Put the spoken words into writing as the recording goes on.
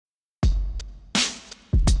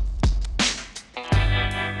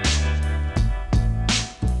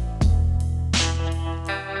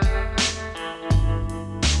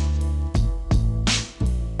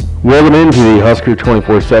Welcome into the Husker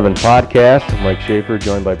 24/7 podcast. I'm Mike Schaefer,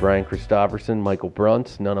 joined by Brian Christopherson, Michael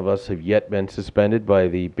Bruntz. None of us have yet been suspended by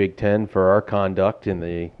the Big Ten for our conduct in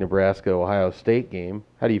the Nebraska-Ohio State game.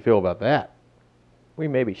 How do you feel about that? We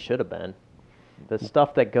maybe should have been. The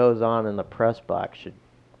stuff that goes on in the press box should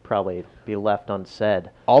probably be left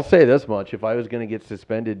unsaid. I'll say this much: if I was going to get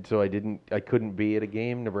suspended, so I couldn't be at a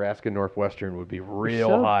game, Nebraska Northwestern would be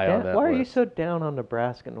real high on that Why are list. you so down on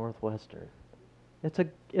Nebraska Northwestern?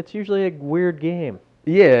 It's usually a weird game.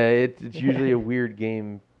 Yeah, it's usually a weird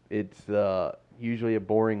game. It's usually a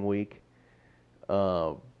boring week.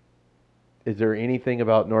 Is there anything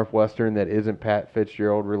about Northwestern that isn't Pat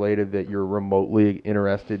Fitzgerald related that you're remotely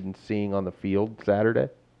interested in seeing on the field Saturday?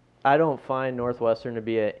 I don't find Northwestern to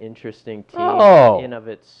be an interesting team in of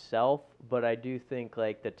itself, but I do think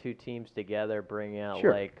like the two teams together bring out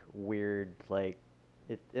like weird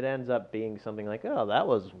it ends up being something like, oh, that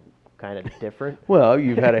was kind of different. Well,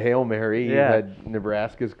 you've had a Hail Mary. Yeah. You've had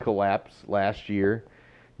Nebraska's collapse last year.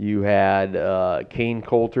 You had Kane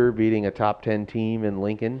Coulter beating a top 10 team in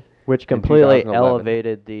Lincoln. Which completely 2011.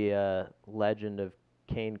 elevated the legend of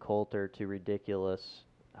Kane Coulter to ridiculous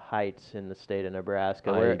heights in the state of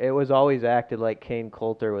Nebraska, where it was always acted like Kane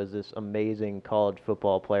Coulter was this amazing college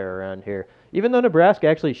football player around here, even though Nebraska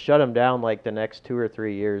actually shut him down like the next 2 or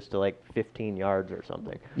 3 years to like 15 yards or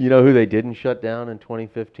something. You know who they didn't shut down in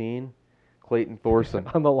 2015? Clayton Thorson.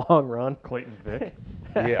 On the long run. Clayton Vick.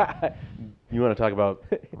 Yeah. You want to talk about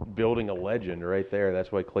building a legend right there.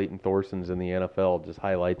 That's why Clayton Thorson's in the NFL, just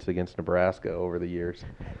highlights against Nebraska over the years.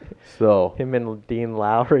 So him and Dean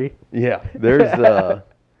Lowry. Yeah, there's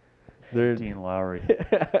Dean Lowry.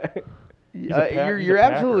 You're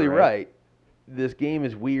absolutely right. This game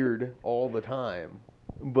is weird all the time,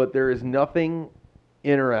 but there is nothing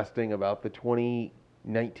interesting about the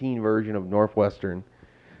 2019 version of Northwestern.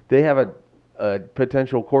 They have a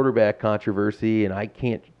potential quarterback controversy, and I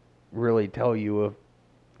can't really tell you if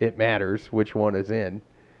it matters which one is in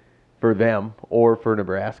for them or for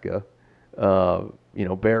Nebraska. Barrett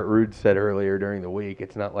Ruud said earlier during the week,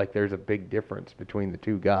 it's not like there's a big difference between the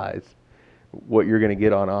two guys. What you're going to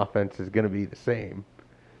get on offense is going to be the same.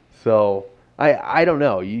 So I don't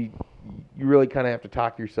know. You really kind of have to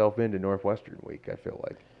talk yourself into Northwestern week, I feel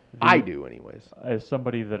like. I do, anyways. As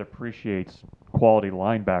somebody that appreciates quality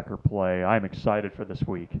linebacker play, I'm excited for this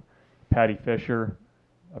week. Patty Fisher,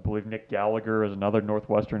 I believe Nick Gallagher is another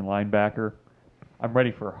Northwestern linebacker. I'm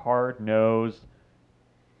ready for hard-nosed,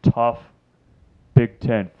 tough Big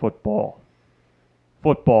Ten football.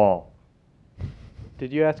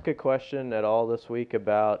 Did you ask a question at all this week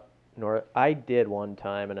about I did one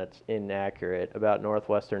time, and it's inaccurate, about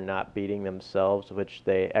Northwestern not beating themselves, which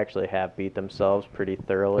they actually have beat themselves pretty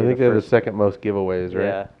thoroughly. I think they're the second most giveaways,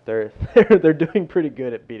 right? Yeah, they're doing pretty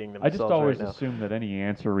good at beating themselves. I just always right now. assume that any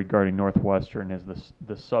answer regarding Northwestern is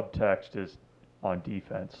the subtext is on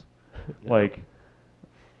defense. Yeah. Like,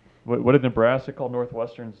 what did Nebraska call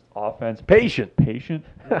Northwestern's offense? Patient. Patient?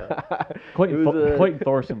 Clayton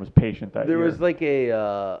Thorson was patient that year.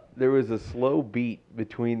 There was a slow beat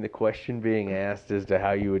between the question being asked as to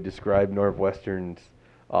how you would describe Northwestern's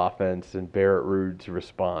offense and Barrett Ruud's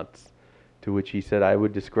response, to which he said, I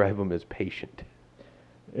would describe them as patient.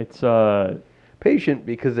 It's patient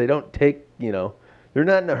because they don't take, they're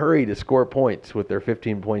not in a hurry to score points with their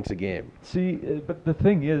 15 points a game. See, but the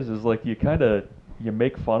thing is like you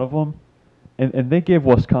make fun of them, and they gave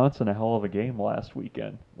Wisconsin a hell of a game last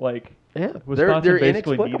weekend. Like, yeah, Wisconsin they're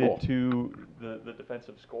basically inexplicable. needed the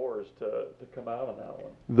defensive scores to come out on that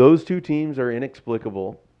one. Those two teams are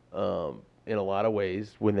inexplicable in a lot of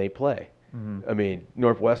ways when they play. Mm-hmm. I mean,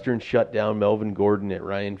 Northwestern shut down Melvin Gordon at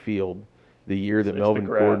Ryan Field the year that Melvin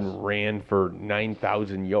Gordon ran for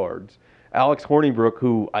 9,000 yards. Alex Hornibrook,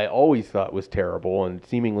 who I always thought was terrible, and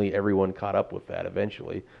seemingly everyone caught up with that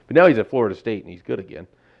eventually. But now he's at Florida State, and he's good again.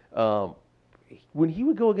 When he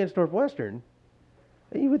would go against Northwestern,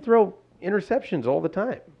 he would throw interceptions all the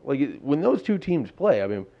time. Like, when those two teams play, I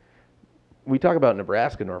mean, we talk about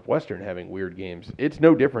Nebraska and Northwestern having weird games. It's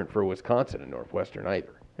no different for Wisconsin and Northwestern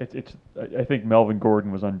either. I think Melvin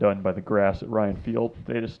Gordon was undone by the grass at Ryan Field.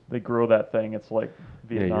 They grow that thing. It's like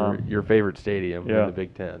Vietnam. Yeah, your favorite stadium in the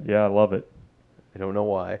Big Ten. Yeah, I love it. I don't know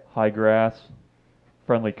why. High grass,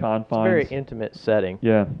 friendly confines. It's a very intimate setting.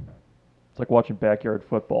 Yeah. It's like watching backyard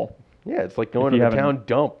football. Yeah, it's like going to the town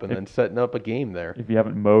dump and then setting up a game there. If you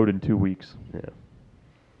haven't mowed in 2 weeks. Yeah.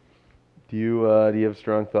 Do you have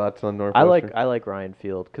strong thoughts on Northwestern? I like Ryan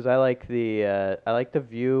Field because I like the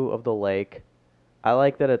view of the lake. I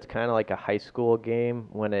like that it's kind of like a high school game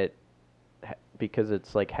because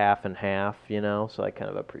it's like half and half, so I kind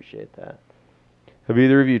of appreciate that. Have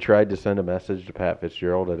either of you tried to send a message to Pat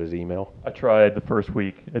Fitzgerald at his email? I tried the first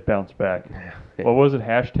week. It bounced back. What was it?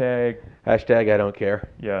 Hashtag? Hashtag I don't care.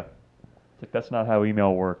 Yeah. It's like, that's not how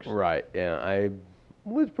email works. Right, yeah. I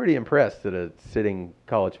was pretty impressed that a sitting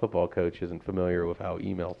college football coach isn't familiar with how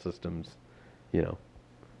email systems,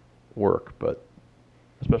 work, but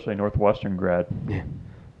Especially a Northwestern grad.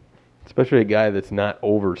 especially a guy that's not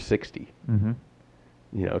over 60. Mm-hmm.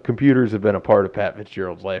 Computers have been a part of Pat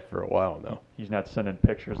Fitzgerald's life for a while now. He's not sending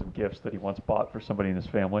pictures and gifts that he once bought for somebody in his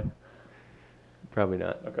family. Probably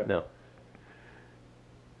not. Okay. No.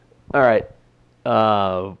 All right.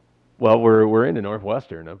 Well, we're into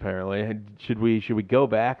Northwestern apparently. Should we go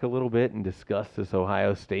back a little bit and discuss this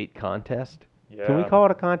Ohio State contest? Yeah. Can we call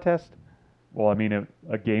it a contest? Well, I mean,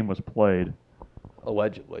 a game was played.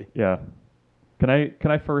 Allegedly. Yeah. Can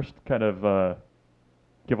I first kind of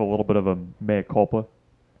give a little bit of a mea culpa?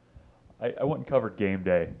 I went and covered game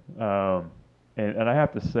day, and I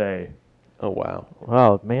have to say, Oh wow.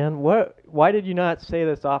 Wow, man, why did you not say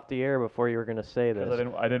this off the air before you were going to say this?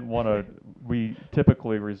 because I didn't want to. We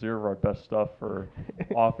typically reserve our best stuff for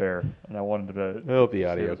off air, and I wanted to. I hope the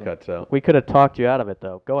audio save some- cuts out. We could have talked you out of it,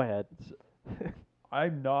 though. Go ahead.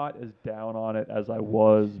 I'm not as down on it as I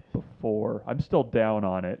was before. I'm still down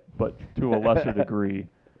on it, but to a lesser degree.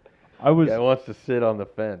 I was. Guy wants to sit on the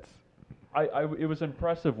fence. It was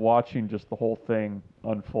impressive watching just the whole thing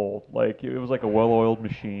unfold. Like it was like a well-oiled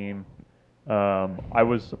machine. I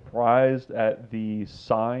was surprised at the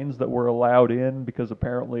signs that were allowed in because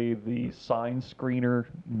apparently the sign screener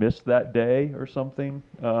missed that day or something.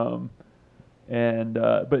 But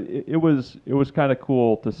it was kind of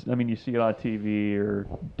cool to. I mean, you see it on TV or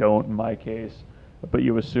don't in my case, but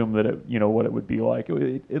you assume that what it would be like.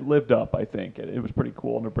 It lived up, I think. It was pretty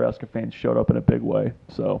cool. Nebraska fans showed up in a big way.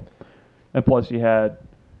 So. And plus, you had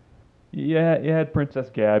Princess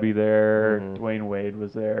Gabby there. Mhm. Dwayne Wade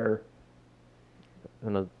was there.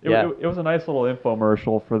 And It was a nice little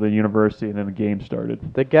infomercial for the university, and then the game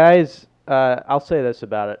started. the guys. I'll say this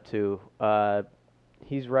about it too.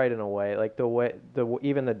 He's right in a way. Like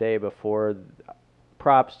even the day before,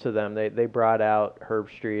 props to them. They brought out Herb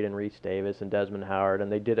Street and Reese Davis and Desmond Howard, and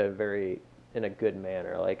they did it in a good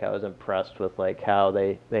manner. Like I was impressed with like how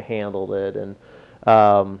they handled it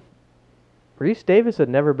and. Reese Davis had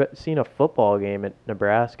never seen a football game at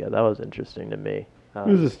Nebraska. That was interesting to me.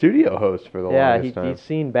 He was a studio host for the longest time. He's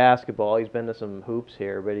seen basketball. He's been to some hoops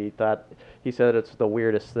here, but he said it's the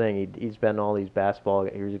weirdest thing. He's been to all these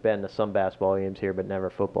he's been to some basketball games here, but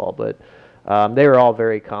never football. But they were all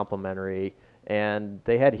very complimentary, and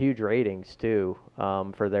they had huge ratings too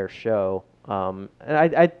for their show. And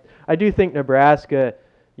I do think Nebraska.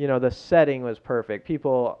 The setting was perfect.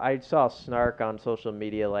 I saw snark on social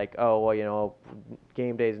media like, oh, well,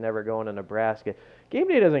 game day's never going to Nebraska. Game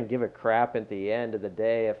day doesn't give a crap at the end of the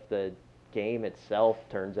day if the game itself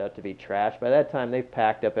turns out to be trash. By that time, they've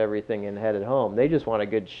packed up everything and headed home. They just want a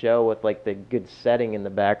good show with, like, the good setting in the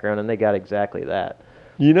background, and they got exactly that.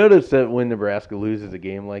 You notice that when Nebraska loses a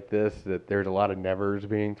game like this, that there's a lot of nevers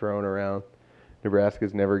being thrown around.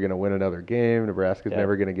 Nebraska's never going to win another game. Nebraska's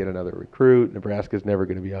never going to get another recruit. Nebraska's never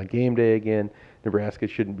going to be on game day again. Nebraska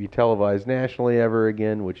shouldn't be televised nationally ever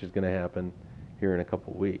again, which is going to happen here in a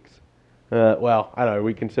couple of weeks. Well, I don't know.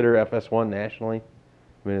 We consider FS1 nationally.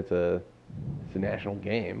 I mean, it's a national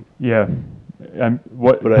game. Yeah.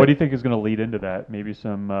 What do you think is going to lead into that? Maybe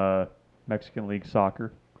some Mexican League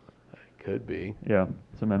soccer. Could be. Yeah,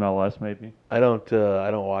 some MLS maybe. I don't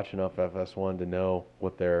watch enough FS1 to know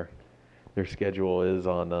what their schedule is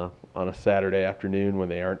on a Saturday afternoon when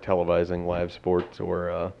they aren't televising live sports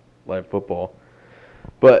or live football.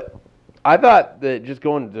 But I thought that just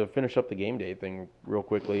going to finish up the game day thing real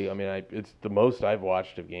quickly. I mean, it's the most I've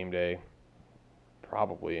watched of game day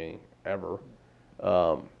probably ever.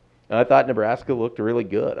 And I thought Nebraska looked really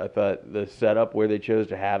good. I thought the setup where they chose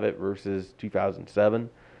to have it versus 2007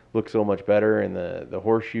 looked so much better in the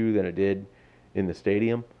horseshoe than it did in the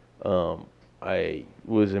stadium. I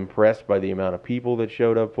was impressed by the amount of people that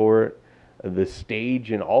showed up for it, the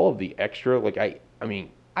stage and all of the extra. Like I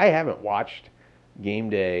mean, I haven't watched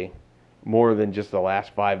game day more than just the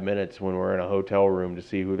last 5 minutes when we're in a hotel room to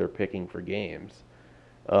see who they're picking for games.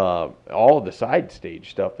 All of the side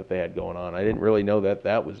stage stuff that they had going on, I didn't really know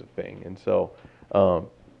that was a thing. And so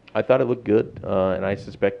I thought it looked good, and I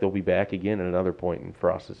suspect they'll be back again at another point in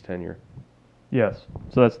Frost's tenure. Yes.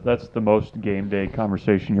 So that's the most game day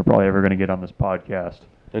conversation you're probably ever going to get on this podcast.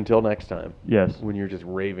 Until next time. Yes. When you're just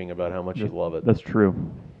raving about how much you love it. That's true.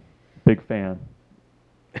 Big fan.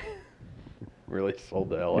 Really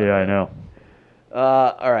sold the hell out. Yeah, I know.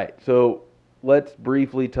 All right, so let's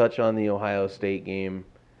briefly touch on the Ohio State game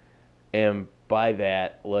and by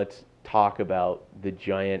that, let's talk about the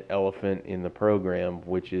giant elephant in the program,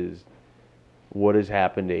 which is what has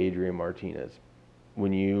happened to Adrian Martinez.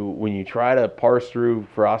 When you try to parse through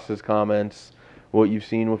Frost's comments, what you've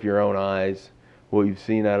seen with your own eyes, what you've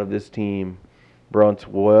seen out of this team, Brunt,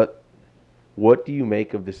 what do you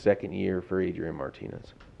make of the second year for Adrian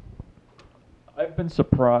Martinez? I've been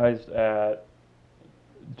surprised at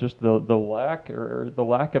just the lack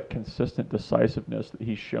of consistent decisiveness that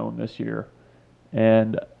he's shown this year,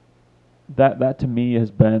 and that to me has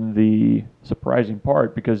been the surprising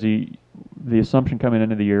part, because the assumption coming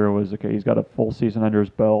into the year was, okay, he's got a full season under his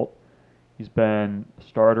belt, he's been a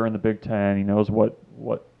starter in the Big Ten, he knows what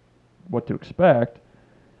to expect,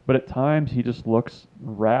 but at times he just looks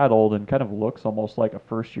rattled and kind of looks almost like a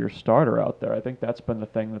first-year starter out there. I think that's been the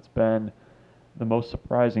thing that's been the most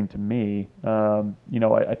surprising to me. I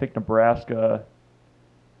think Nebraska's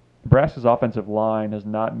offensive line has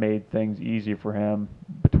not made things easy for him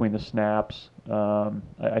between the snaps.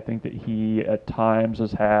 I think that he at times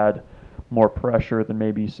has had more pressure than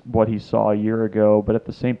maybe what he saw a year ago. But at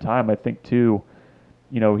the same time, I think too,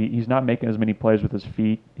 he's not making as many plays with his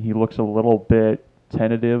feet. He looks a little bit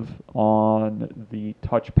tentative on the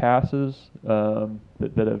touch passes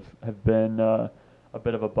that have been a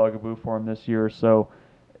bit of a bugaboo for him this year. So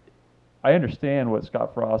I understand what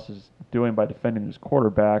Scott Frost is doing by defending his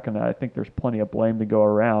quarterback, and I think there's plenty of blame to go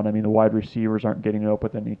around. I mean, the wide receivers aren't getting up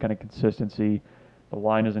with any kind of consistency. The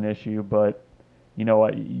line is an issue, but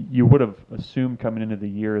you would have assumed coming into the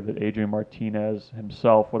year that Adrian Martinez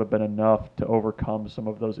himself would have been enough to overcome some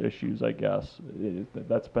of those issues, I guess.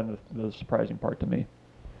 That's been the surprising part to me.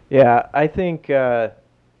 Yeah, I think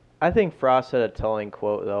Frost had a telling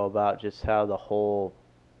quote, though, about just how the whole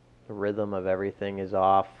rhythm of everything is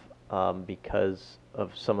off because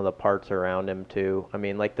of some of the parts around him, too. I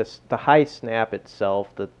mean, like the high snap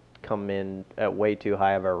itself that come in at way too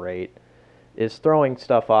high of a rate is throwing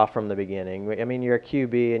stuff off from the beginning. I mean, you're a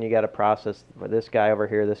QB and you got to process this guy over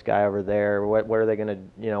here, this guy over there. What are they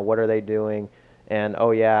going to, what are they doing? And,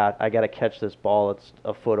 oh, yeah, I got to catch this ball. It's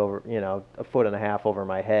a foot and a half over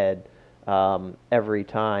my head every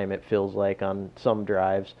time, it feels like, on some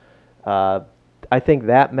drives. I think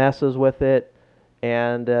that messes with it.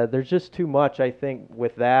 And there's just too much, I think,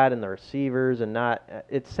 with that and the receivers. And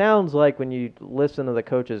it sounds like when you listen to the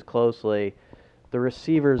coaches closely, the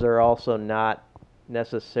receivers are also not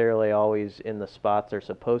necessarily always in the spots they're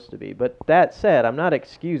supposed to be. But that said, I'm not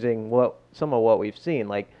excusing some of what we've seen.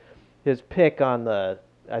 Like his pick on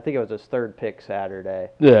I think it was his third pick Saturday.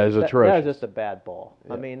 Yeah, it was atrocious. That was just a bad ball.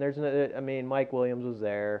 Yeah. I mean, Mike Williams was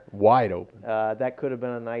there. Wide open. That could have been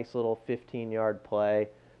a nice little 15-yard play.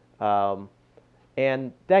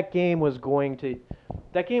 And that game was going to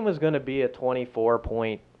be a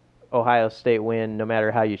 24-point Ohio State win, no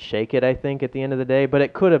matter how you shake it, I think, at the end of the day. But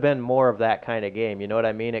it could have been more of that kind of game. You know what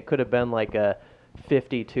I mean? It could have been like a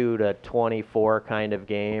 52-24 kind of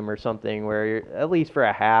game or something where, at least for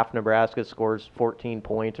a half, Nebraska scores 14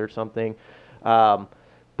 points or something. The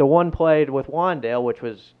one played with Wandale, which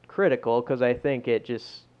was critical because I think it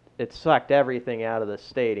sucked everything out of the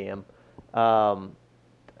stadium.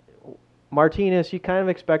 Martinez, you kind of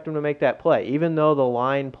expect him to make that play, even though the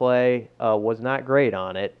line play was not great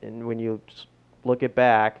on it. And when you look it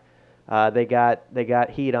back, they got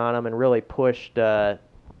heat on him and really pushed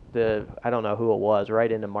I don't know who it was, right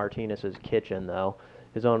into Martinez's kitchen, though.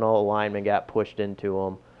 His own old lineman got pushed into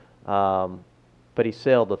him, but he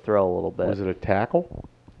sailed the throw a little bit. Was it a tackle?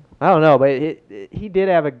 I don't know, but he did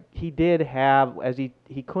have as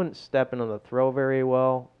he couldn't step into the throw very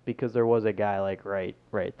well because there was a guy like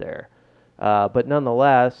right there. But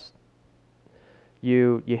nonetheless,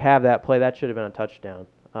 you have that play. That should have been a touchdown.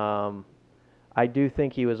 I do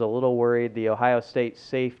think he was a little worried. The Ohio State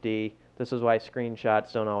safety, this is why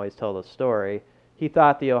screenshots don't always tell the story. He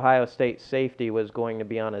thought the Ohio State safety was going to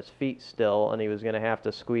be on his feet still, and he was going to have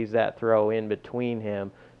to squeeze that throw in between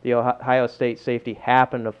him. The Ohio State safety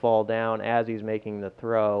happened to fall down as he's making the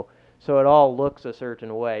throw, so it all looks a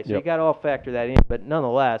certain way. So you got to all factor that in. But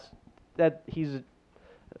nonetheless,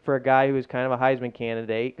 for a guy who is kind of a Heisman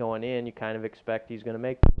candidate going in, you kind of expect he's going to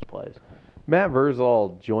make those plays. Matt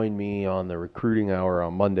Verzal joined me on the recruiting hour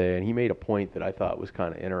on Monday, and he made a point that I thought was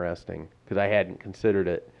kind of interesting because I hadn't considered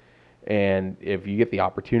it. And if you get the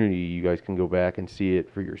opportunity, you guys can go back and see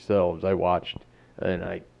it for yourselves. I watched, and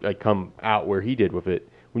I come out where he did with it.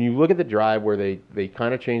 When you look at the drive where they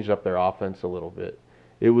kind of changed up their offense a little bit,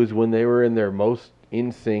 it was when they were in their most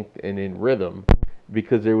in sync and in rhythm,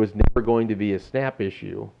 because there was never going to be a snap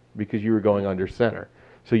issue because you were going under center.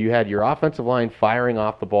 So you had your offensive line firing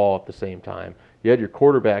off the ball at the same time. You had your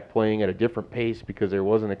quarterback playing at a different pace because there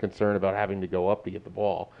wasn't a concern about having to go up to get the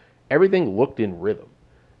ball. Everything looked in rhythm.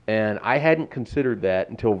 And I hadn't considered that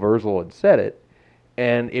until Virgil had said it.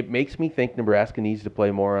 And it makes me think Nebraska needs to play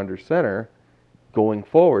more under center going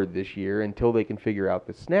forward this year until they can figure out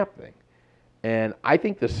the snap thing. And I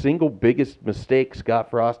think the single biggest mistake Scott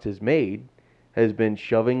Frost has made has been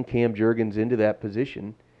shoving Cam Jurgens into that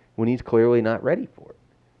position when he's clearly not ready for it.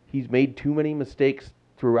 He's made too many mistakes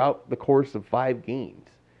throughout the course of 5 games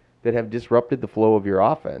that have disrupted the flow of your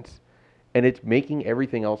offense, and it's making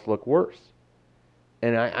everything else look worse.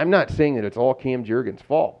 And I'm not saying that it's all Cam Jurgens'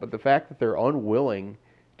 fault, but the fact that they're unwilling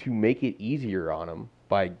to make it easier on him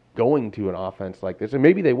by going to an offense like this, and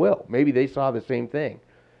maybe they will. Maybe they saw the same thing.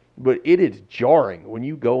 But it is jarring when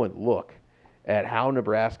you go and look at how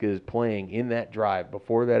Nebraska is playing in that drive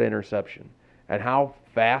before that interception and how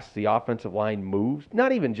fast the offensive line moves.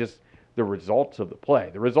 Not even just the results of the play.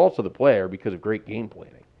 The results of the play are because of great game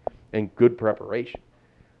planning and good preparation.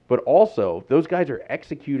 But also, those guys are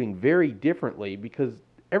executing very differently because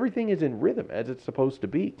everything is in rhythm as it's supposed to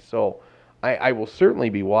be. So I will certainly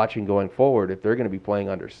be watching going forward if they're going to be playing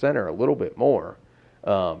under center a little bit more.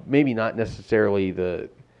 Maybe not necessarily the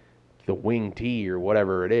wing tee or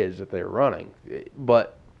whatever it is that they're running.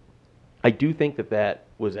 But I do think that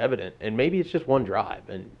was evident. And maybe it's just one drive,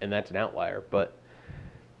 and that's an outlier. But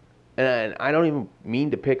and I don't even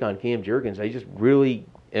mean to pick on Cam Jurgens. I just really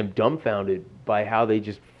am dumbfounded by how they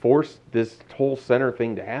just forced this whole center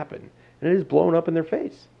thing to happen. And it is blown up in their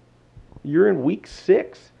face. You're in week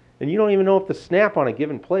 6, and you don't even know if the snap on a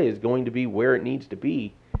given play is going to be where it needs to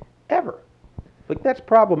be ever. Like, that's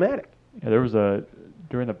problematic. Yeah, there was I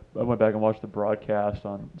went back and watched the broadcast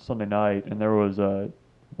on Sunday night, and there was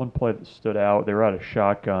one play that stood out. They were out of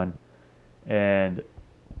shotgun, and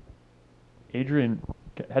Adrian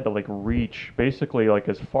had to reach basically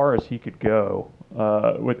as far as he could go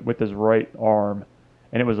with his right arm,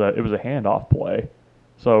 and it was a handoff play.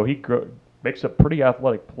 So he makes a pretty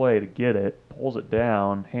athletic play to get it, pulls it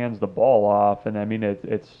down, hands the ball off, and I mean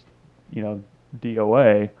it's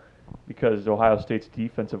DOA because Ohio State's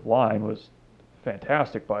defensive line was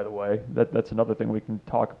fantastic. By the way, that's another thing we can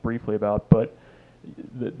talk briefly about, but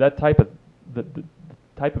that type of the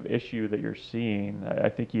type of issue that you're seeing, I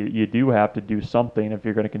think you do have to do something if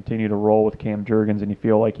you're going to continue to roll with Cam Jurgens and you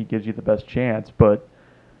feel like he gives you the best chance. But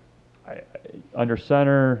under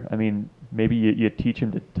center, I mean, maybe you teach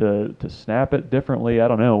him to snap it differently. I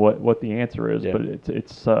don't know what the answer is, but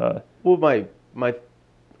it's. Well, my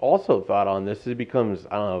also thought on this is it becomes,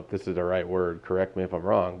 I don't know if this is the right word, correct me if I'm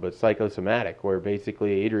wrong, but psychosomatic, where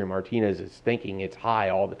basically Adrian Martinez is thinking it's high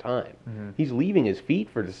all the time. Mm-hmm. He's leaving his feet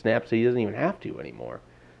for the snap so he doesn't even have to anymore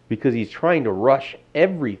because he's trying to rush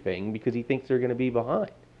everything because he thinks they're going to be behind.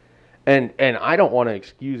 And I don't want to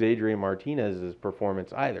excuse Adrian Martinez's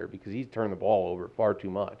performance either because he's turned the ball over far too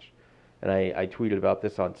much. And I tweeted about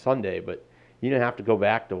this on Sunday, but you don't have to go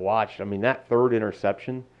back to watch. I mean, that third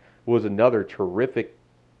interception was another terrific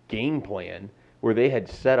game plan where they had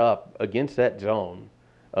set up against that zone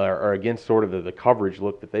or against sort of the coverage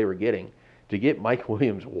look that they were getting to get Mike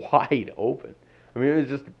Williams wide open. I mean, it was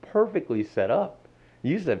just perfectly set up.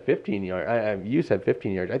 You said 15 yards. You said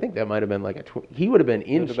 15 yards. I think that might have been he would have been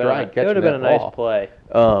in stride catching that ball. It would have been a nice play.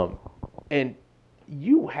 And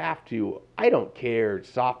you have to, I don't care,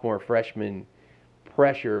 sophomore, freshman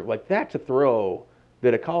pressure, that's a throw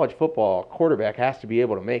that a college football quarterback has to be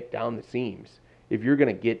able to make down the seams if you're going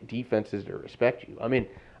to get defenses to respect you. I mean,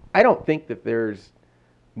 I don't think that there's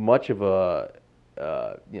much of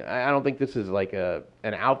I don't think this is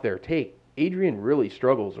an out there take. Adrian really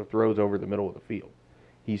struggles with throws over the middle of the field.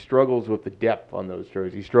 He struggles with the depth on those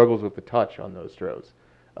throws. He struggles with the touch on those throws.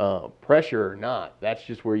 Pressure or not, that's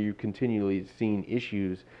just where you continually seen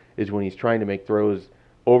issues is when he's trying to make throws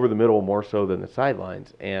over the middle more so than the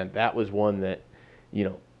sidelines. And that was one that,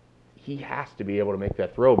 he has to be able to make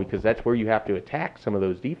that throw because that's where you have to attack some of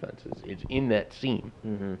those defenses. It's in that seam.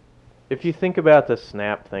 Mm-hmm. If you think about the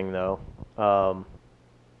snap thing, though,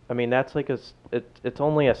 I mean, that's it's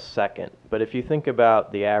only a second. But if you think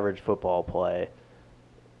about the average football play,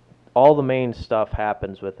 all the main stuff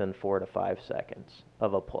happens within 4 to 5 seconds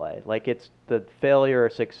of a play. It's the failure or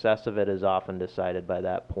success of it is often decided by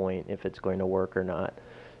that point if it's going to work or not.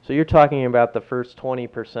 So you're talking about the first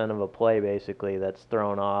 20% of a play, basically, that's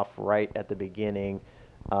thrown off right at the beginning.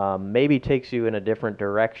 Maybe takes you in a different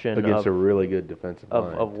direction against a really good defensive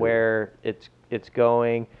line of where it's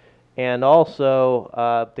going. And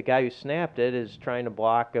also, the guy who snapped it is trying to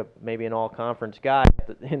block maybe an all-conference guy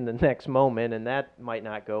in the next moment, and that might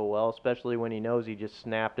not go well, especially when he knows he just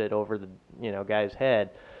snapped it over the guy's head.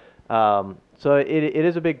 So it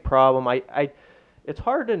is a big problem. it's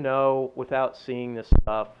hard to know without seeing the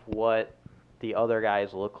stuff what the other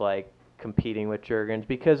guys look like competing with Jurgens,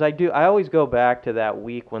 because I always go back to that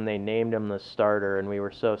week when they named him the starter and we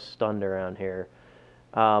were so stunned around here.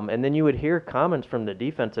 And then you would hear comments from the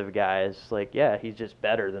defensive guys like, yeah, he's just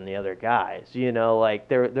better than the other guys. Like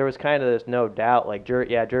there was kind of this no doubt, like,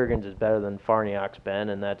 Jurgens is better than Farniok's been,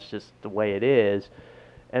 and that's just the way it is.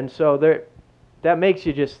 And so that makes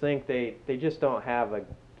you just think they just don't have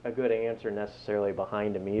a good answer necessarily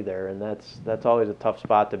behind him either, and that's always a tough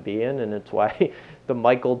spot to be in, and it's why the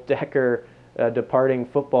Michael Decker departing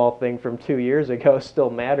football thing from 2 years ago still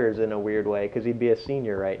matters in a weird way, because he'd be a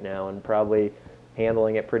senior right now and probably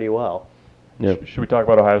handling it pretty well. Yeah. Should we talk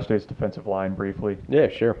about Ohio State's defensive line briefly? Yeah,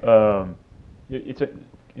 sure.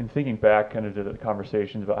 In thinking back kind of to the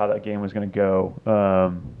conversations about how that game was going to go,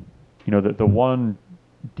 the one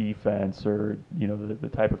defense or the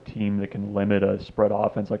type of team that can limit a spread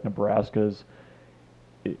offense like Nebraska's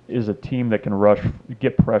is a team that can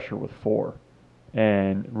get pressure with 4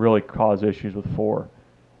 and really cause issues with 4.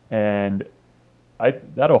 And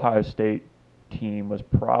that Ohio State team was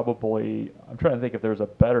probably, I'm trying to think if there's a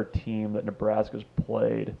better team that Nebraska's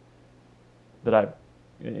played that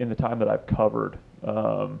in the time that I've covered.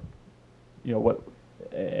 I'm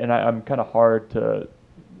kind of hard to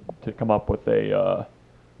come up with a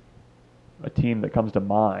team that comes to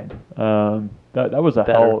mind. That was a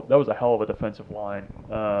hell of a defensive line.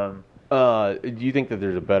 Do you think that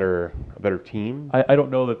there's a better team? I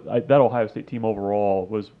don't know that Ohio State team overall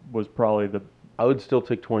was probably the. I would still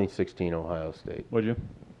take 2016 Ohio State. Would you?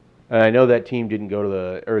 And I know that team didn't go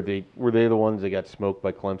to were they the ones that got smoked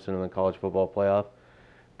by Clemson in the college football playoff?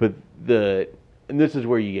 But and this is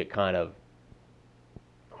where you get kind of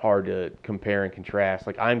hard to compare and contrast.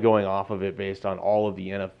 Like, I'm going off of it based on all of the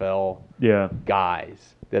NFL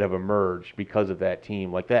guys that have emerged because of that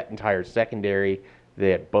team. Like, that entire secondary, they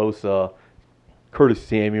had Bosa. Curtis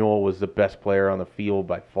Samuel was the best player on the field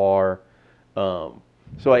by far. So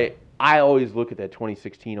I always look at that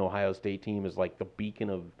 2016 Ohio State team as like the beacon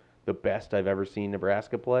of the best I've ever seen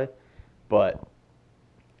Nebraska play. But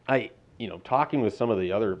talking with some of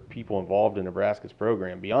the other people involved in Nebraska's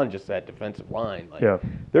program, beyond just that defensive line,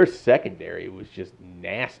 their secondary was just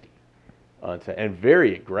nasty and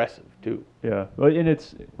very aggressive too. Yeah, and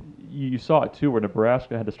you saw it too, where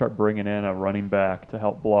Nebraska had to start bringing in a running back to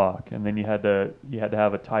help block, and then you had to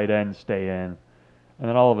have a tight end stay in. And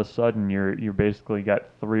then all of a sudden, you're basically got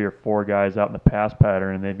 3 or 4 guys out in the pass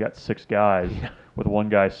pattern, and they've got 6 guys with one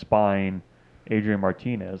guy spying Adrian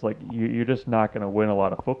Martinez. Like, you're just not going to win a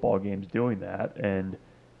lot of football games doing that. And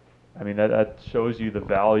I mean that shows you the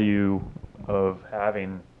value of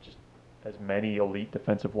having just as many elite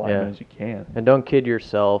defensive linemen as you can. And don't kid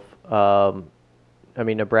yourself.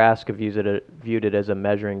 Nebraska viewed it as a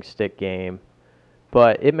measuring stick game.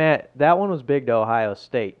 But that one was big to Ohio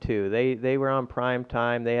State too. They were on prime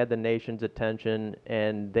time. They had the nation's attention,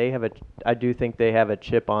 and I do think they have a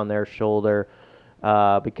chip on their shoulder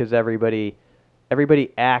because everybody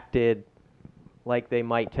acted like they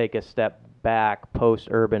might take a step back post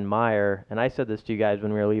Urban Meyer. And I said this to you guys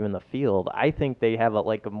when we were leaving the field. I think they have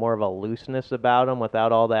more of a looseness about them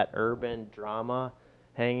without all that Urban drama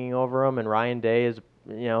hanging over them. And Ryan Day is,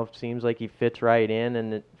 seems like he fits right in,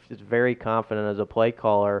 and is very confident as a play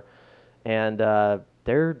caller, and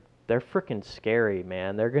they're freaking scary,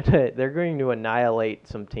 man. They're going to annihilate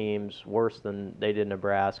some teams worse than they did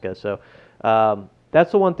Nebraska. So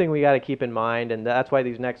that's the one thing we got to keep in mind, and that's why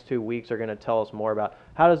these next 2 weeks are going to tell us more about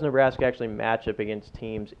how does Nebraska actually match up against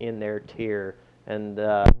teams in their tier, and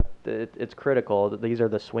it's critical. These are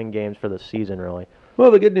the swing games for the season, really.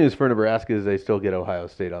 Well, the good news for Nebraska is they still get Ohio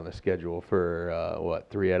State on the schedule for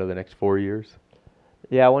 3 out of the next 4 years.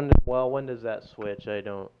 Yeah, when does that switch? I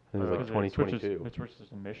don't. It was like 2022. It switches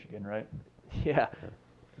to Michigan, right? Yeah,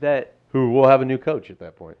 who will have a new coach at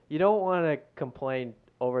that point. You don't want to complain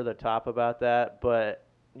over the top about that, but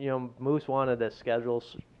Moose wanted a schedule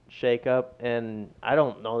shakeup, and I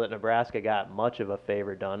don't know that Nebraska got much of a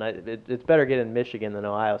favor done. It's better getting Michigan than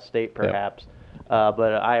Ohio State, perhaps. Yeah.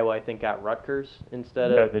 But Iowa, I think, got Rutgers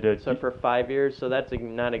instead of. They did. So for 5 years, so that's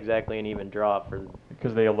not exactly an even draw for.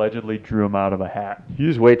 Because they allegedly drew him out of a hat. You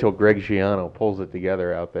just wait till Greg Schiano pulls it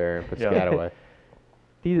together out there and puts Piscataway.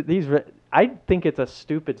 I think it's a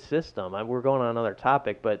stupid system. We're going on another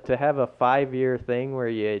topic, but to have a 5-year thing where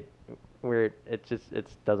it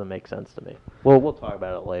doesn't make sense to me. Well, we'll talk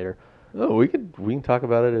about it later. Oh, we can talk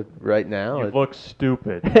about it right now. You look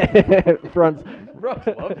stupid. Fronts loves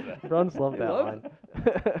that. Fronts love that one.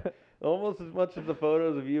 Almost as much as the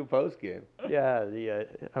photos of you post game. Yeah,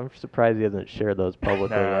 I'm surprised he hasn't shared those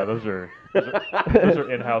publicly. Nah, those are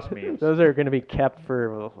in-house memes. Those are going to be kept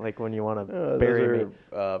for like when you want to bury me.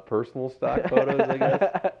 Personal stock photos, I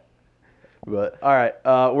guess. But all right,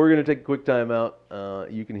 we're gonna take a quick time out.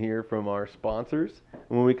 You can hear from our sponsors.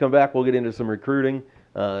 When we come back, we'll get into some recruiting.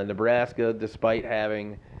 Nebraska, despite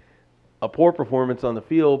having a poor performance on the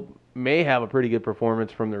field, may have a pretty good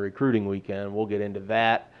performance from the recruiting weekend. We'll get into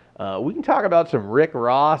that. We can talk about some Rick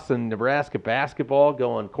Ross and Nebraska basketball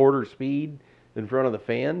going quarter speed in front of the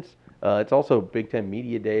fans. It's also Big Ten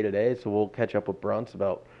Media Day today, so we'll catch up with Brunts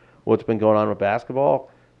about what's been going on with basketball.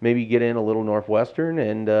 Maybe get in a little Northwestern,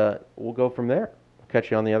 and we'll go from there.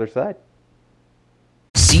 Catch you on the other side.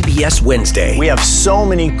 CBS Wednesday. We have so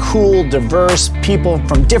many cool, diverse people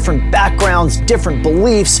from different backgrounds, different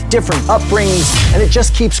beliefs, different upbringings, and it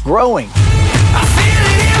just keeps growing.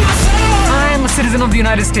 I'm a citizen of the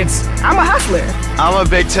United States. I'm a hustler. I'm a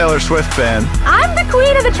big Taylor Swift fan. I'm the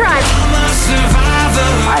queen of the tribe.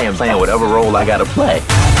 I am playing whatever role I gotta play.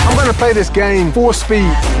 I'm gonna play this game full speed.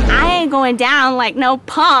 I ain't going down like no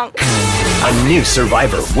punk. A new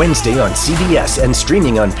Survivor Wednesday on CBS and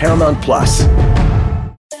streaming on Paramount Plus.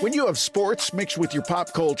 When you have sports mixed with your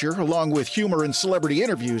pop culture, along with humor and celebrity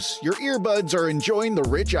interviews, your earbuds are enjoying The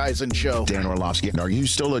Rich Eisen Show. Dan Orlovsky, are you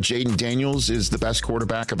still a Jaden Daniels is the best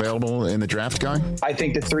quarterback available in the draft guy? I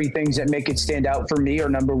think the three things that make it stand out for me are,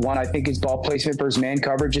 number one, I think his ball placement versus man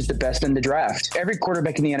coverage is the best in the draft. Every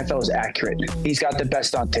quarterback in the NFL is accurate. He's got the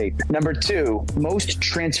best on tape. Number two, most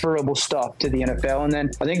transferable stuff to the NFL. And then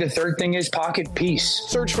I think the third thing is pocket peace.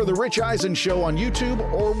 Search for The Rich Eisen Show on YouTube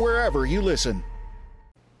or wherever you listen.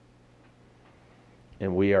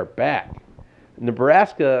 And we are back.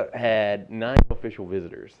 Nebraska had 9 official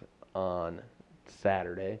visitors on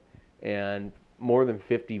Saturday, and more than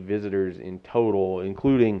 50 visitors in total,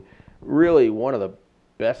 including really one of the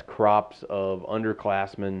best crops of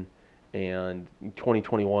underclassmen and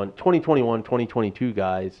 2022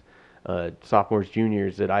 guys, sophomores,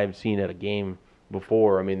 juniors that I've seen at a game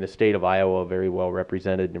before. I mean, the state of Iowa very well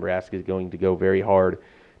represented. Nebraska is going to go very hard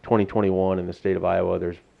 2021 in the state of Iowa.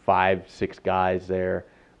 There's 5-6 guys there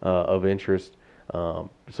of interest.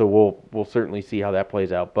 So we'll certainly see how that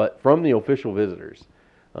plays out. But from the official visitors,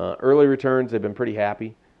 early returns, they've been pretty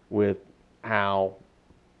happy with how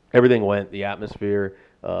everything went, the atmosphere,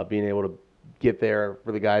 being able to get there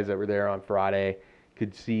for the guys that were there on Friday,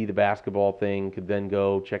 could see the basketball thing, could then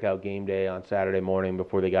go check out game day on Saturday morning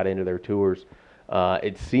before they got into their tours.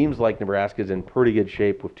 It seems like Nebraska's in pretty good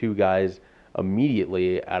shape with 2 guys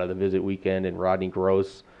immediately out of the visit weekend, and Rodney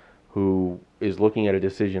Gross, who is looking at a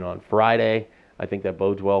decision on Friday. I think that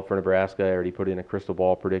bodes well for Nebraska. I already put in a crystal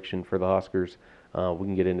ball prediction for the Huskers. We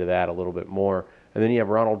can get into that a little bit more. And then you have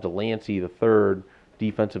Ronald Delancey, the third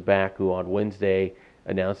defensive back, who on Wednesday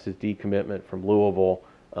announced his decommitment from Louisville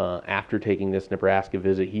after taking this Nebraska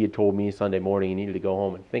visit. He had told me Sunday morning he needed to go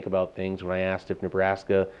home and think about things when I asked if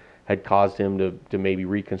Nebraska had caused him to maybe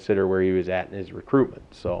reconsider where he was at in his recruitment.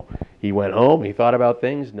 So he went home, he thought about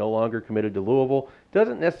things, no longer committed to Louisville.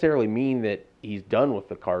 Doesn't necessarily mean that he's done with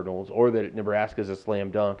the Cardinals or that Nebraska's a slam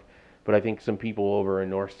dunk, but I think some people over in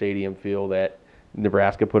North Stadium feel that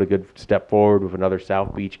Nebraska put a good step forward with another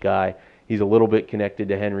South Beach guy. He's a little bit connected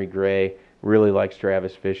to Henry Gray, really likes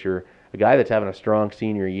Travis Fisher, a guy that's having a strong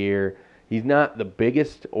senior year. He's not the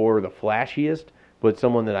biggest or the flashiest, but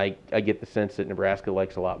someone that I get the sense that Nebraska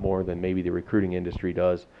likes a lot more than maybe the recruiting industry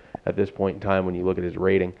does at this point in time when you look at his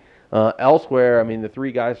rating. Elsewhere, I mean, the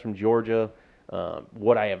 3 guys from Georgia,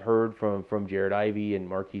 what I have heard from Jared Ivey and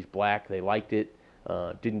Marquise Black, they liked it.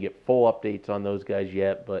 Didn't get full updates on those guys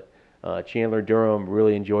yet, but Chandler Durham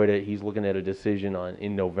really enjoyed it. He's looking at a decision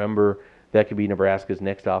in November. That could be Nebraska's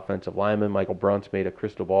next offensive lineman. Michael Brunts made a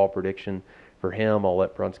crystal ball prediction for him. I'll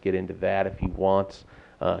let Brunts get into that if he wants.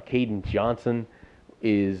 Caden Johnson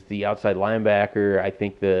is the outside linebacker. I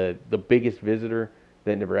think the biggest visitor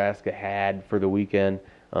that Nebraska had for the weekend.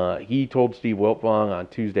 He told Steve Wiltfong on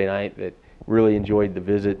Tuesday night that really enjoyed the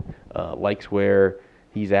visit, likes where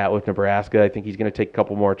he's at with Nebraska. I think he's going to take a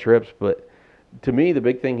couple more trips, but to me, the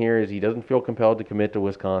big thing here is he doesn't feel compelled to commit to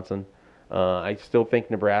Wisconsin. I still think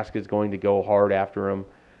Nebraska is going to go hard after him.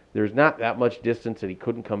 There's not that much distance that he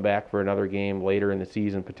couldn't come back for another game later in the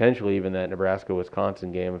season, potentially even that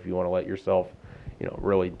Nebraska-Wisconsin game if you want to let yourself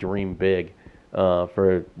really dream big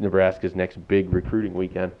for Nebraska's next big recruiting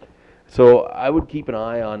weekend. So I would keep an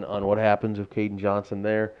eye on what happens with Caden Johnson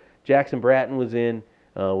there. Jackson Bratton was in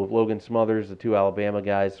with Logan Smothers, the 2 Alabama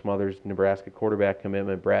guys. Smothers, Nebraska quarterback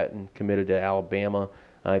commitment. Bratton committed to Alabama.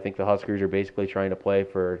 I think the Huskers are basically trying to play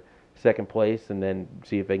for second place and then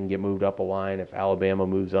see if they can get moved up a line if Alabama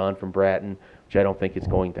moves on from Bratton, which I don't think is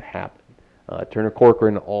going to happen. Turner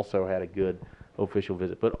Corcoran also had a good official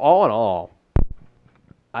visit. But all in all,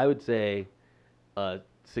 I would say a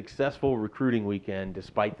successful recruiting weekend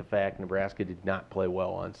despite the fact Nebraska did not play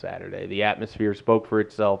well on Saturday. The atmosphere spoke for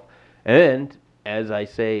itself. And as I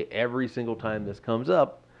say every single time this comes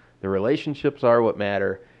up, the relationships are what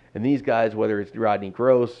matter. And these guys, whether it's Rodney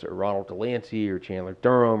Gross or Ronald Delancey or Chandler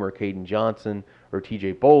Durham or Caden Johnson or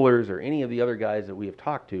TJ Bowlers or any of the other guys that we have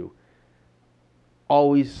talked to,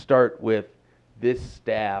 always start with this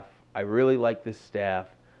staff. I really like this staff.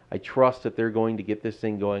 I trust that they're going to get this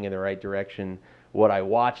thing going in the right direction. What I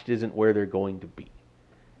watched isn't where they're going to be.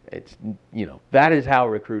 It's, that is how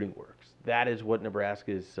recruiting works. That is what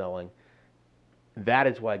Nebraska is selling. That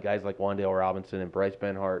is why guys like Wan'Dale Robinson and Bryce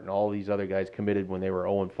Benhart and all these other guys committed when they were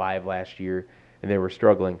 0-5 last year and they were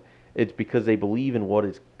struggling. It's because they believe in what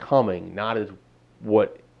is coming, not as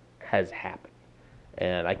what has happened.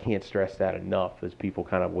 And I can't stress that enough as people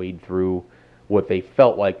kind of wade through what they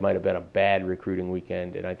felt like might have been a bad recruiting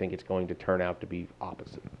weekend, and I think it's going to turn out to be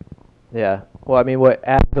opposite. Yeah. Well, I mean,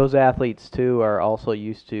 those athletes, too, are also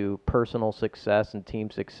used to personal success and team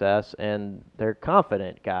success, and they're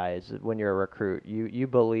confident guys when you're a recruit. You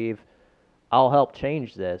believe, I'll help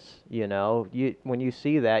change this, when you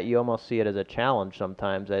see that, you almost see it as a challenge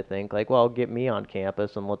sometimes, I think. Like, well, get me on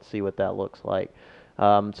campus, and let's see what that looks like.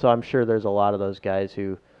 So I'm sure there's a lot of those guys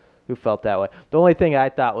who felt that way. The only thing I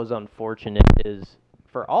thought was unfortunate is,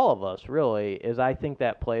 for all of us, really, is I think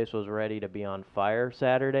that place was ready to be on fire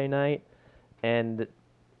Saturday night. And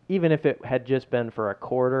even if it had just been for a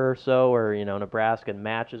quarter or so, or, Nebraska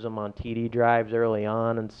matches them on TD drives early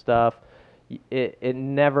on and stuff, it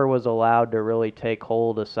never was allowed to really take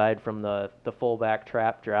hold aside from the fullback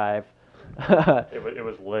trap drive. It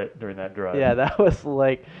was lit during that drive. Yeah, that was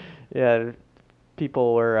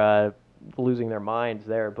people were losing their minds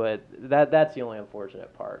there, but that's the only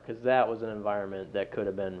unfortunate part, because that was an environment that could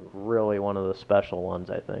have been really one of the special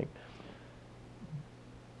ones, I think.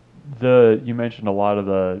 You mentioned a lot of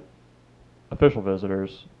the official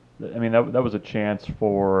visitors. I mean, that was a chance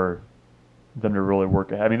for them to really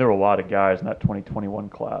work. I mean, there were a lot of guys in that 2021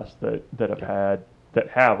 class that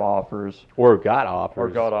have offers or got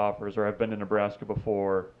offers or have been to Nebraska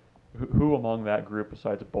before. Who among that group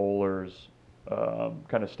besides Bowlers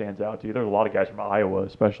kind of stands out to you? There's a lot of guys from Iowa,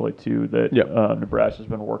 especially, too, that Nebraska's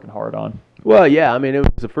been working hard on. Well, yeah, I mean, it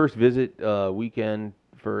was the first visit weekend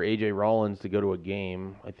for A.J. Rollins to go to a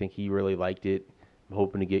game. I think he really liked it. I'm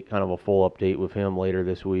hoping to get kind of a full update with him later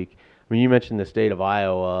this week. I mean, you mentioned the state of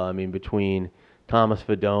Iowa. I mean, between Thomas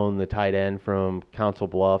Fedone, the tight end from Council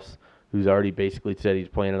Bluffs, who's already basically said he's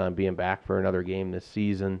planning on being back for another game this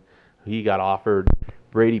season, he got offered.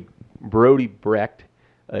 Brody Brecht,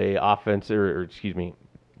 a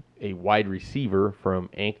wide receiver from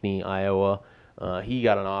Ankeny, Iowa. He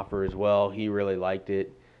got an offer as well. He really liked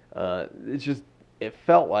it. It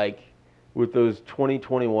felt like with those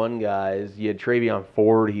 2021 guys, you had Travion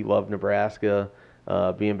Ford. He loved Nebraska,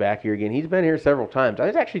 being back here again. He's been here several times. I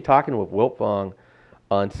was actually talking with Wiltfong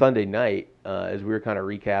on Sunday night as we were kind of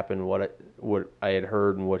recapping what I had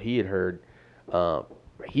heard and what he had heard.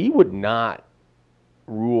 He would not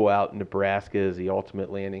rule out Nebraska as the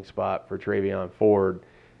ultimate landing spot for Travion Ford,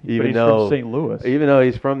 even though he's from St. Louis. Even though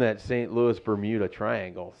he's from that St. Louis Bermuda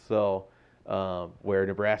Triangle, so where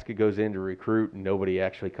Nebraska goes in to recruit and nobody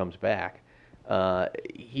actually comes back.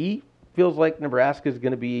 He feels like Nebraska is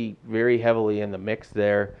going to be very heavily in the mix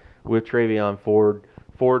there with Travion Ford.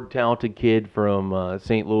 Ford, talented kid from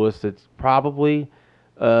St. Louis that's probably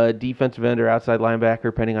a defensive end or outside linebacker,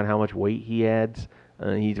 depending on how much weight he adds.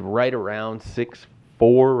 He's right around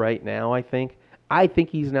 6'4" right now, I think. I think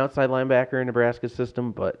he's an outside linebacker in Nebraska's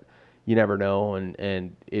system, but you never know,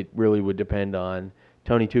 and it really would depend on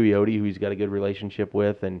Tony Tuioti, who he's got a good relationship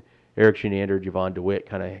with, and Eric Shenander, Javon DeWitt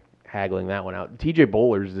kind of haggling that one out. TJ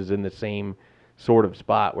Bowlers is in the same sort of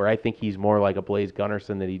spot where I think he's more like a Blaze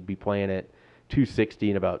Gunnerson, that he'd be playing at 260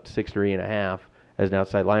 and about 6'3.5" as an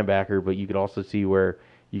outside linebacker, but you could also see where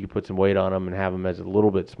you could put some weight on him and have him as a little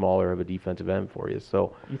bit smaller of a defensive end for you.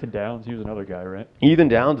 So Ethan Downs, he was another guy, right? Ethan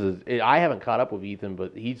Downs I haven't caught up with Ethan,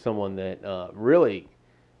 but he's someone that really,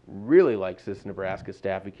 really likes this Nebraska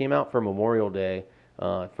staff. He came out for Memorial Day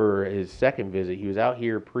for his second visit. He was out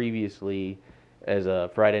here previously as a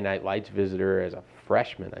Friday Night Lights visitor as a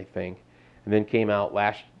freshman, I think, and then came out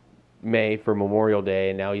last May for Memorial Day,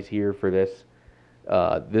 and now he's here for this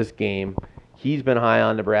game. He's been high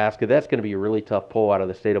on Nebraska. That's going to be a really tough pull out of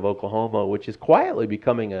the state of Oklahoma, which is quietly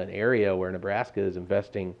becoming an area where Nebraska is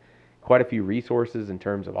investing quite a few resources in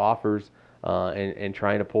terms of offers and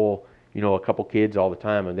trying to pull a couple kids all the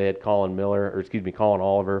time, and they had Colin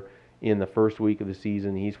Oliver in the first week of the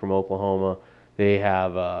season. He's from Oklahoma. They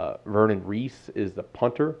have Vernon Reese is the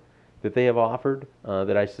punter that they have offered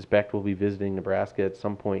that I suspect will be visiting Nebraska at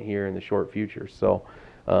some point here in the short future. So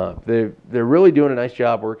they're really doing a nice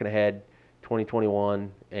job working ahead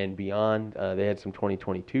 2021 and beyond. They had some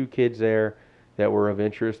 2022 kids there that were of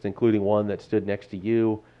interest, including one that stood next to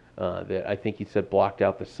you that I think he said blocked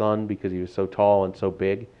out the sun because he was so tall and so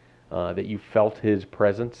big that you felt his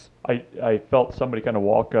presence. I felt somebody kind of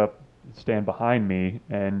walk up, stand behind me,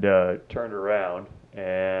 and turned around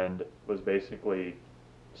and was basically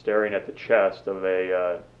staring at the chest of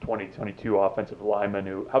a 2022 offensive lineman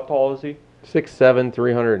who, how tall is he? 6'7",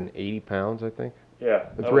 380 pounds, I think. Yeah.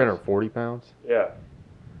 340 pounds. Yeah.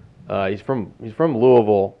 He's from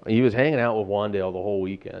Louisville. He was hanging out with Wandale the whole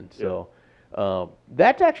weekend. So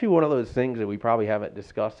that's actually one of those things that we probably haven't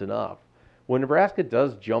discussed enough. When Nebraska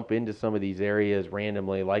does jump into some of these areas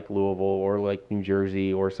randomly, like Louisville or like New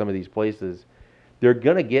Jersey or some of these places, they're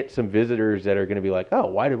going to get some visitors that are going to be like, oh,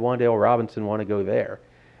 why did Wandale Robinson want to go there?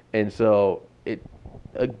 And so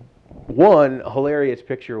one hilarious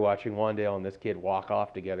picture watching Wandale and this kid walk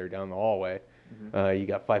off together down the hallway. You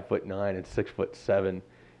got 5'9" and 6'7".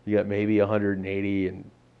 You got maybe 180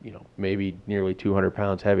 and maybe nearly 200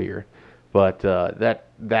 pounds heavier, but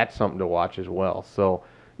that's something to watch as well. So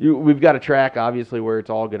we've got a track obviously where it's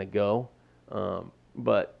all going to go,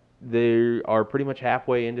 but they are pretty much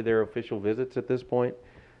halfway into their official visits at this point.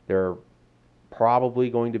 They're probably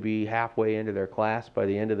going to be halfway into their class by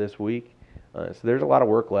the end of this week. So there's a lot of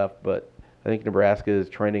work left, but I think Nebraska is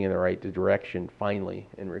trending in the right direction finally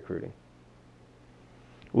in recruiting.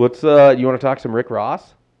 Let's. You want to talk some Rick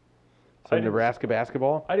Ross? Some Nebraska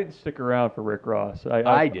basketball? I didn't stick around for Rick Ross.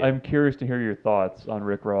 I did. I'm curious to hear your thoughts on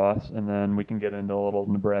Rick Ross, and then we can get into a little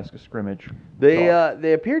Nebraska scrimmage.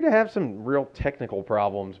 They appeared to have some real technical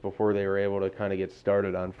problems before they were able to kind of get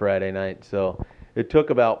started on Friday night. So it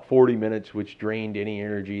took about 40 minutes, which drained any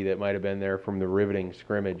energy that might have been there from the riveting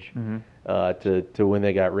scrimmage to when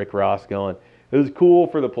they got Rick Ross going. It was cool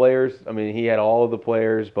for the players. I mean, he had all of the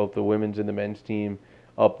players, both the women's and the men's team,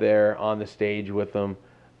 up there on the stage with them.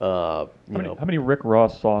 How many Rick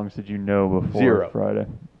Ross songs did you know before 0. Friday?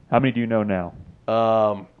 How many do you know now?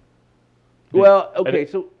 At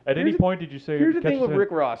any point did you say? Here's the thing with Rick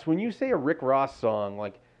Ross. When you say a Rick Ross song,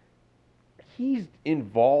 like he's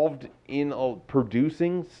involved in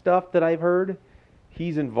producing stuff that I've heard.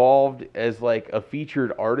 He's involved as like a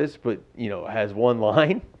featured artist, but has one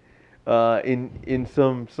line in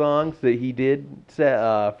some songs that he did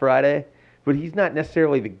Friday. But he's not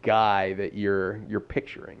necessarily the guy that you're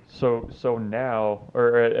picturing. So now,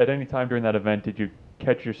 or at any time during that event, did you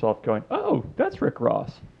catch yourself going, "Oh, that's Rick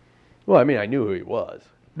Ross"? Well, I mean, I knew who he was.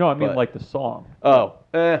 No, I mean like the song. Oh,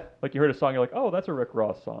 like you heard a song, you're like, "Oh, that's a Rick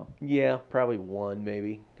Ross song." Yeah, probably one,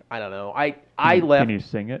 maybe. I don't know. I left. Can you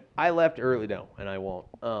sing it? I left early. No, and I won't.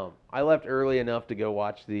 I left early enough to go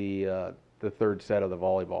watch the third set of the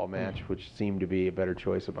volleyball match, which seemed to be a better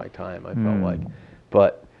choice of my time. I felt like,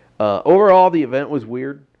 but. Overall, the event was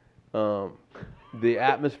weird. The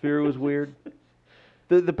atmosphere was weird.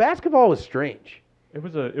 The basketball was strange. It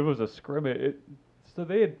was a scrimmage. So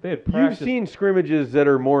they had practiced. You've seen scrimmages that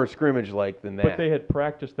are more scrimmage-like than that. But they had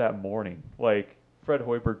practiced that morning. Like Fred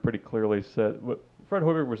Hoiberg pretty clearly said. Fred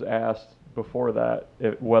Hoiberg was asked before that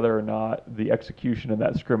whether or not the execution of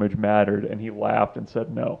that scrimmage mattered, and he laughed and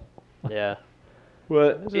said no. Yeah.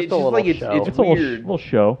 Well, it's just like it's weird. Little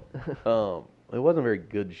show. It wasn't a very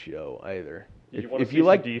good show either. If you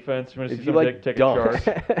like defense, you want to see somebody take a charge?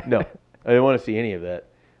 No, I didn't want to see any of that.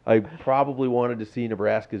 I probably wanted to see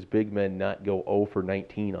Nebraska's big men not go 0 for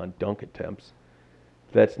 19 on dunk attempts.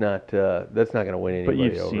 That's not going to win anybody over.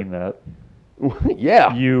 But you've seen that.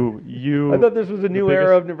 Yeah. You. I thought this was a new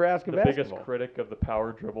era of Nebraska basketball. The biggest critic of the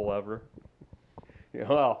power dribble ever. Yeah,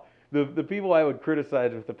 well, the people I would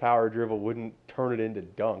criticize with the power dribble wouldn't turn it into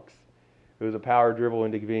dunks. It was a power dribble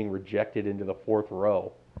into being rejected into the fourth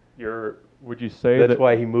row. Would you say that's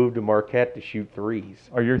why he moved to Marquette to shoot threes?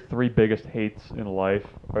 Are your three biggest hates in life?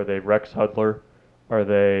 Are they Rex Hudler? Are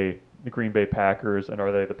they the Green Bay Packers? And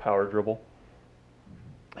are they the power dribble?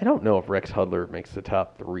 I don't know if Rex Hudler makes the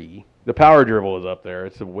top 3. The power dribble is up there.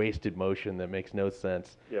 It's a wasted motion that makes no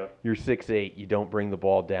sense. Yeah. You're 6'8". You don't bring the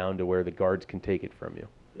ball down to where the guards can take it from you.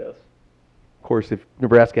 Yes. Of course, if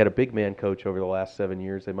Nebraska had a big man coach over the last 7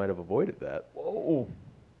 years, they might have avoided that. Whoa.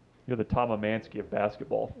 You're the Tom Amansky of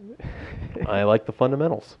basketball. I like the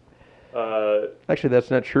fundamentals. Actually,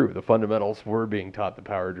 that's not true. The fundamentals were being taught the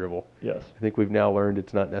power dribble. Yes. I think we've now learned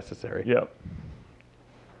it's not necessary. Yeah.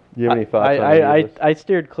 You have any thoughts on any of this? I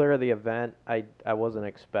steered clear of the event. I wasn't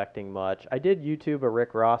expecting much. I did YouTube a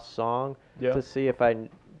Rick Ross song to see if I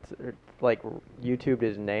like YouTubed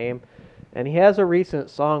his name, and he has a recent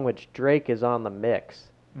song which Drake is on the mix,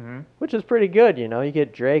 which is pretty good. You know, you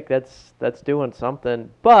get Drake, that's doing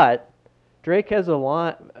something. But Drake has a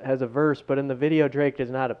verse, but in the video Drake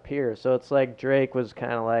does not appear. So it's like Drake was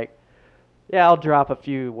kind of like, yeah, I'll drop a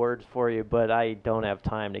few words for you, but I don't have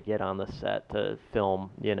time to get on the set to film,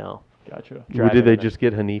 you know. Gotcha. Did they just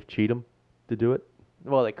get Hanif Cheatham to do it?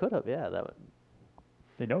 Well, they could have, yeah.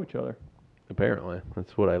 They know each other. Apparently.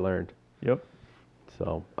 That's what I learned. Yep.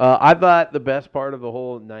 So, I thought the best part of the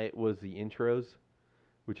whole night was the intros,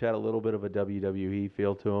 which had a little bit of a WWE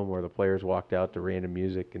feel to them, where the players walked out to random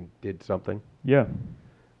music and did something. Yeah.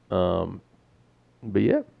 But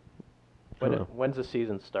yeah. When's the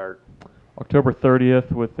season start? October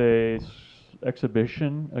 30th with a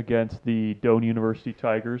exhibition against the Doane University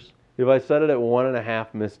Tigers. If I set it at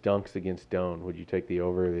 1.5 missed dunks against Doane, would you take the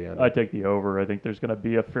over or the under? I'd take the over. I think there's going to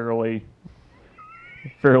be a fairly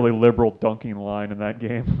liberal dunking line in that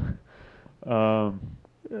game. But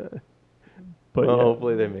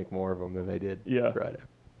hopefully they make more of them than they did Friday.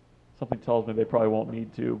 Something tells me they probably won't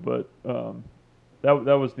need to, but that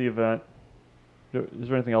was the event. Is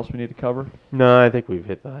there anything else we need to cover? No, I think we've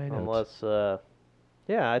hit the high notes. Unless,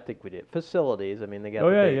 I think we did. Facilities, I mean, they got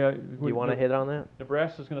You want to hit on that?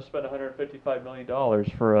 Nebraska's going to spend $155 million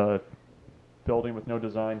for a building with no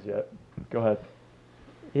designs yet. Go ahead.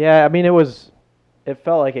 Yeah, I mean, it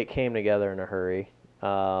felt like it came together in a hurry.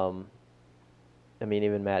 I mean,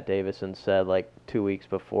 even Matt Davison said, like, 2 weeks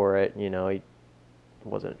before it, you know, he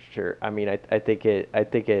wasn't sure. I mean, I think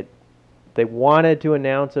they wanted to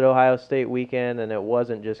announce at Ohio State weekend, and it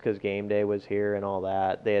wasn't just because game day was here and all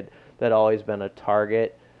that. That'd always been a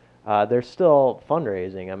target. They're still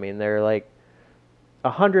fundraising. I mean, they're like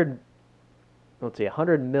 100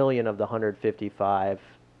 million of the 155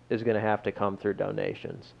 is going to have to come through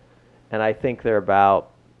donations, and I think they're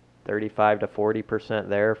about 35 to 40%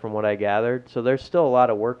 there from what I gathered. So there's still a lot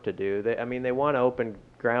of work to do. They want to open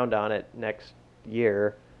ground on it next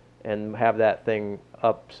year and have that thing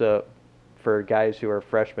up so for guys who are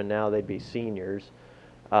freshmen now, they'd be seniors.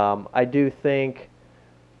 I do think,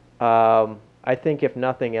 I think if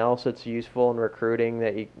nothing else, it's useful in recruiting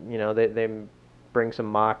that they bring some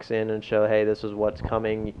mocks in and show, hey, this is what's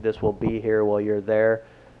coming. This will be here while you're there,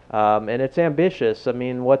 and it's ambitious. I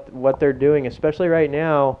mean, what they're doing, especially right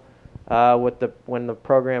now, when the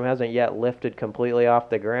program hasn't yet lifted completely off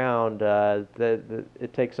the ground,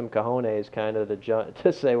 it takes some cojones kind of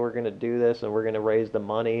to say we're going to do this and we're going to raise the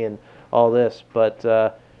money and all this. But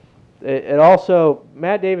it also,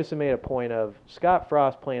 Matt Davison made a point of Scott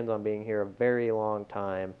Frost plans on being here a very long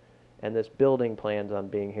time, and this building plans on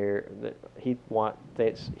being here. He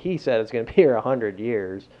said it's going to be here 100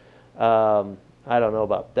 years. I don't know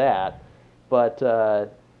about that, but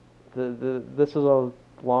this is a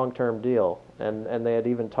long-term deal, and they had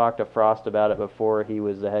even talked to Frost about it before he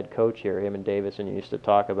was the head coach here. Him and Davison used to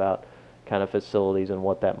talk about kind of facilities and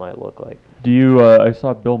what that might look like. Do you? I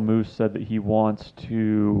saw Bill Moose said that he wants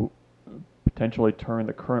to potentially turn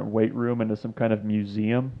the current weight room into some kind of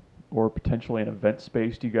museum or potentially an event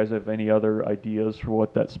space. Do you guys have any other ideas for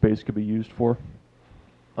what that space could be used for?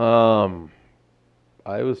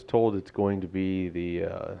 I was told it's going to be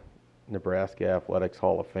the Nebraska Athletics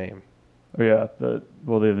Hall of Fame. Oh yeah, they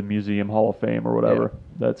have the Museum Hall of Fame or whatever.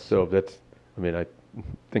 Yeah. I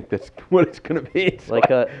think that's what it's going to be. So I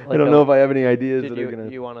don't know if I have any ideas that are going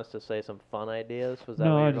to. You want us to say some fun ideas? Was that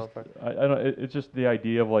no, what I you're just, going for? I don't. It's just the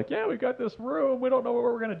idea of like, yeah, we got this room, we don't know what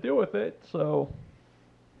we're going to do with it, so.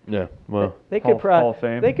 Yeah, well, Hall of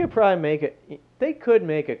Fame. They could probably make it. They could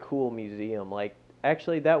make a cool museum. Like,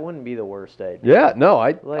 actually, that wouldn't be the worst idea. Yeah, no,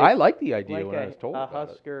 I like the idea like when I was told a about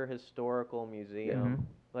Husker historical museum. Mm-hmm.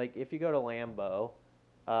 Like, if you go to Lambeau,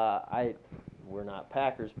 we're not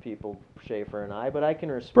Packers people, Schaefer and I, but I can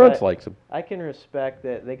respect. Brents likes him. I can respect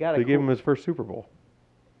that they got. They gave him his first Super Bowl.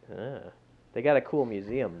 They got a cool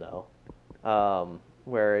museum though,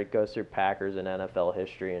 where it goes through Packers and NFL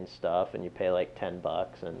history and stuff, and you pay like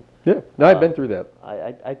 $10 and. Yeah, no, I've been through that.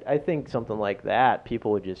 I think something like that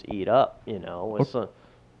people would just eat up, you know. With some,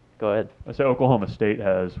 go ahead. I say Oklahoma State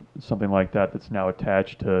has something like that that's now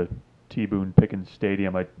attached to T. Boone Pickens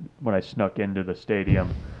Stadium. When I snuck into the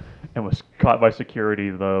stadium and was caught by security,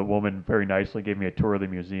 the woman very nicely gave me a tour of the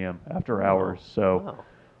museum after hours. So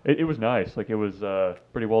it was nice. Like, it was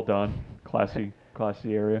pretty well done, classy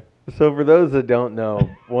area. So for those that don't know,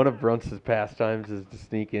 one of Brunts' pastimes is to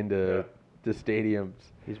sneak into the stadiums.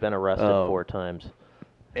 He's been arrested 4 times.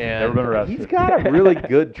 And Never been arrested. he's got a really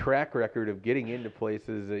good track record of getting into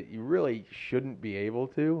places that you really shouldn't be able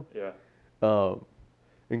to. Yeah.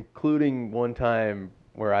 Including one time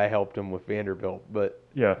where I helped him with Vanderbilt. But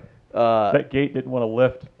yeah, that gate didn't want to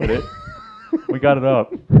lift, but we got it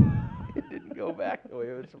up. It didn't go back the way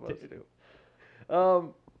it was supposed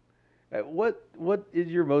to. What is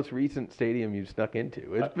your most recent stadium you've snuck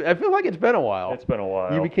into? I feel like it's been a while. It's been a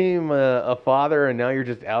while. You became a father, and now you're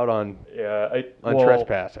just out on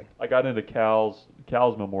trespassing. I got into Cal's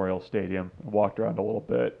Memorial Stadium and walked around a little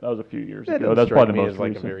bit. That was a few years That ago. doesn't That's probably the strike me most as like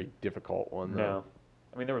recent. a very difficult one. Though. No,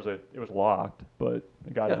 I mean it was locked, but I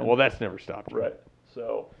got in. Well, that's never stopped. Right.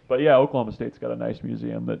 So, but yeah, Oklahoma State's got a nice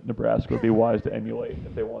museum that Nebraska would be wise to emulate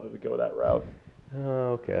if they wanted to go that route.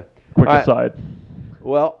 Okay. Quick All right. aside.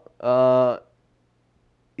 Well,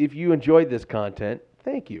 if you enjoyed this content,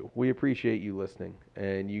 thank you. We appreciate you listening,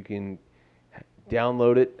 and you can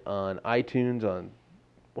download it on iTunes.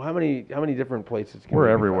 How many different places? We're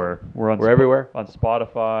everywhere. We're everywhere. On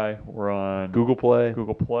Spotify. We're on Google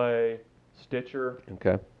Play, Stitcher.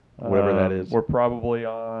 Okay. Whatever that is. We're probably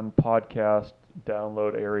on podcast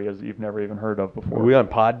download areas that you've never even heard of before. Are we on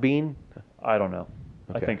Podbean? I don't know.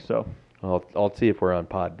 Okay. I think so. I'll see if we're on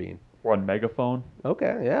Podbean. We're on Megaphone.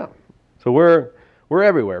 Okay, yeah. So we're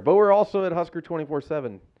everywhere, but we're also at Husker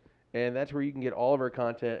 24/7, and that's where you can get all of our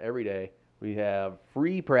content every day. We have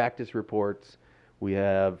free practice reports. We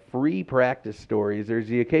have free practice stories. There's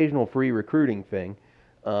the occasional free recruiting thing,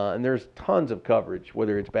 and there's tons of coverage,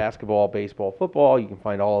 whether it's basketball, baseball, football. You can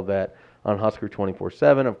find all of that on Husker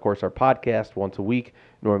 24/7. Of course, our podcast once a week,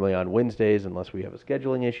 normally on Wednesdays, unless we have a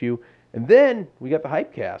scheduling issue. And then we got the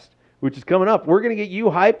Hypecast, which is coming up. We're going to get you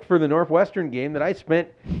hyped for the Northwestern game that I spent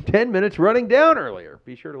 10 minutes running down earlier.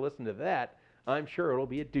 Be sure to listen to that. I'm sure it'll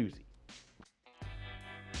be a doozy.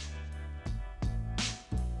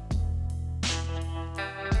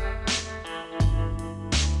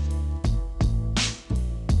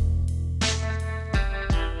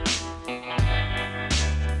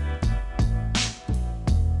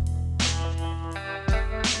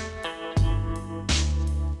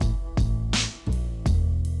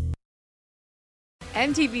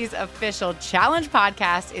 MTV's official Challenge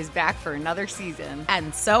podcast is back for another season.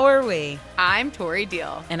 And so are we. I'm Tori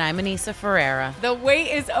Deal. And I'm Anissa Ferreira. The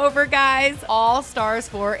wait is over, guys. All Stars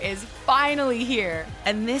 4 is finally here.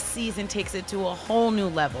 And this season takes it to a whole new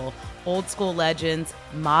level. Old school legends,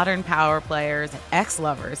 modern power players, and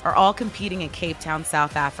ex-lovers are all competing in Cape Town,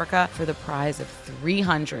 South Africa for the prize of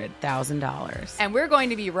 $300,000. And we're going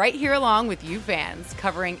to be right here along with you fans,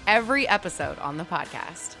 covering every episode on the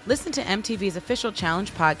podcast. Listen to MTV's official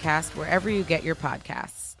Challenge podcast wherever you get your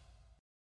podcasts.